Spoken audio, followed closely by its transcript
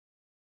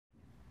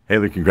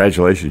Hailey,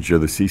 congratulations. You're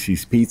the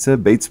CC's Pizza,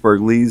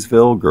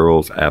 Batesburg-Leesville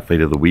Girls Athlete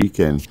of the Week,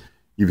 and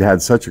you've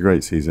had such a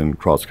great season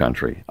cross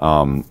country.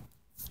 The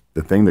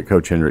thing that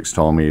Coach Hendricks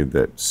told me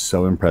that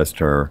so impressed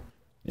her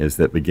is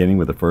that beginning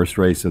with the first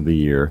race of the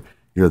year,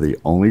 you're the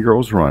only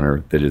girls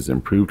runner that has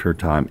improved her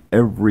time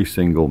every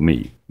single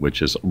meet,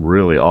 which is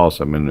really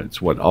awesome. And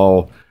it's what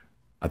all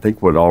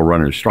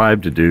runners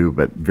strive to do,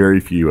 but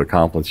very few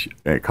accomplish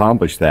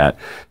that.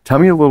 Tell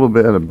me a little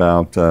bit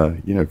about,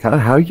 kind of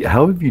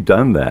how have you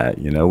done that?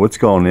 What's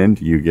gone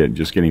into you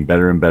getting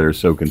better and better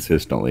so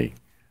consistently?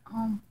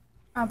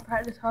 I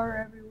practice harder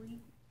every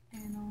week,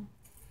 and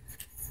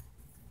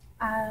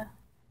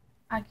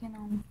I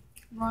can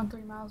run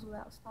 3 miles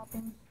without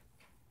stopping,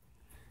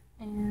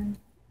 and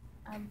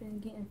I've been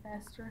getting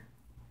faster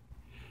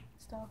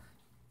stuff.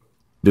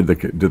 Did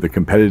the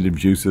competitive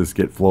juices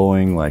get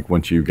flowing? Like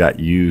once you got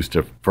used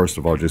to, first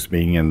of all, just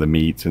being in the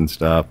meets and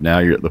stuff, now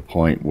you're at the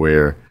point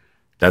where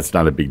that's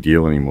not a big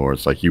deal anymore.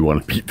 It's like you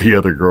want to beat the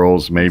other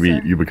girls. Maybe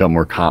you become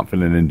more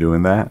confident in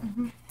doing that.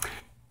 Mm-hmm.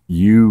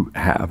 You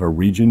have a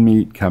region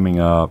meet coming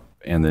up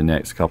in the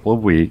next couple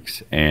of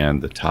weeks,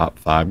 and the top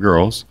 5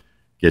 girls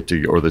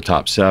or the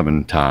top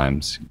 7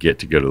 times get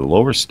to go to the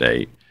lower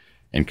state.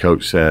 And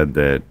Coach said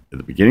that at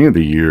the beginning of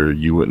the year,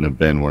 you wouldn't have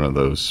been one of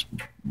those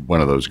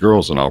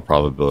girls in all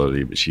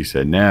probability. But she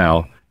said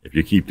now, if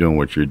you keep doing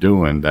what you're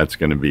doing, that's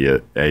going to be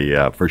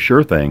a for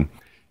sure thing.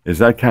 Is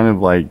that kind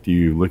of like, do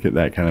you look at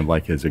that kind of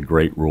like as a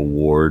great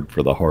reward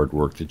for the hard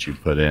work that you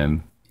put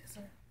in? Yes,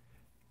 sir.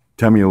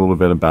 Tell me a little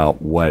bit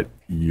about what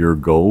your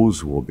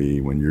goals will be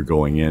when you're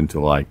going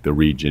into like the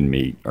region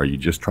meet. Are you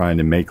just trying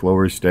to make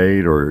lower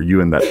state, or are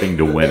you in that thing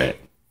to win it?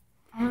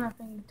 I'm in that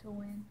thing to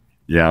win.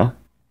 Yeah?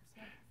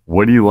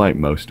 What do you like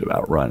most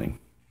about running?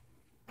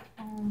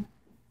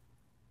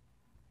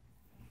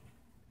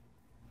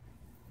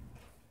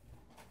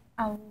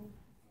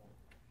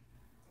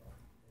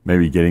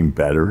 Maybe getting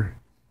better.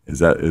 Is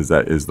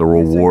the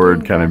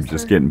reward kind of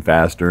just getting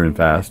faster and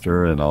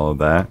faster and all of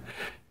that?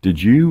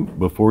 Did you,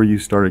 before you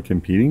started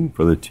competing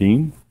for the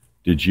team,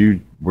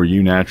 were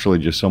you naturally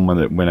just someone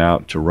that went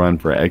out to run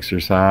for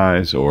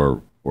exercise,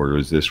 or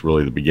was this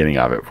really the beginning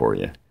of it for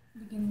you?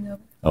 Beginning of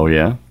it. Oh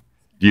yeah?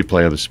 Do you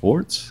play other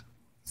sports?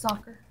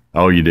 Soccer.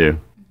 Oh, you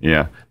do?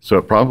 Yeah.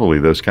 So probably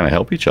those kind of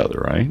help each other,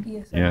 right?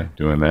 Yes, sir. Yeah,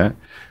 doing that.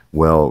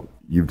 Well,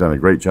 you've done a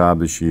great job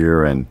this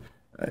year, and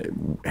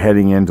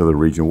heading into the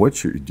region,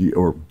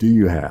 do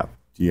you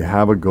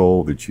have a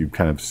goal that you've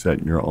kind of set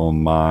in your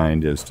own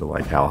mind as to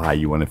like how high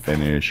you want to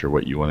finish or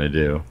what you want to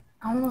do?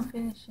 I want to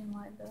finish in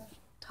like the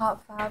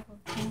top 5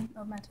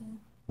 of my team.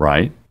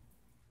 Right.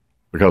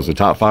 Because the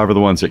top 5 are the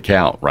ones that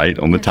count, right,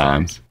 on the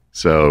times. Sir.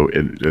 So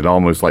it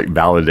almost like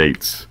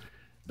validates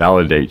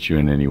you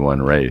in any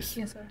one race.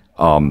 Yes, sir.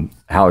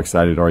 How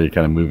excited are you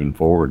kind of moving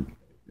forward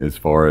as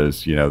far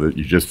as, that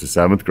you're just a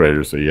 7th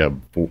grader, so you have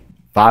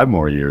 5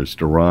 more years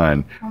to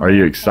run. Are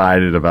you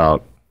excited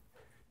about,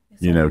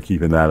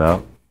 keeping that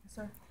up? Yes,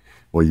 sir.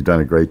 Well, you've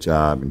done a great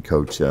job, and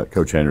Coach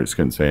Hendricks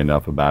couldn't say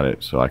enough about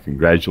it. So I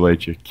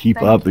congratulate you.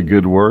 Keep up the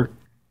good work.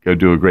 Go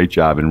do a great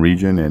job in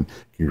region, and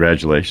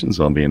congratulations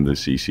on being the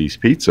CC's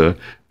Pizza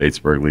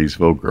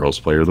Batesburg-Leesville Girls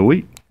Player of the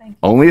Week. Thank you.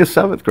 Only a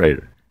 7th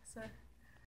grader.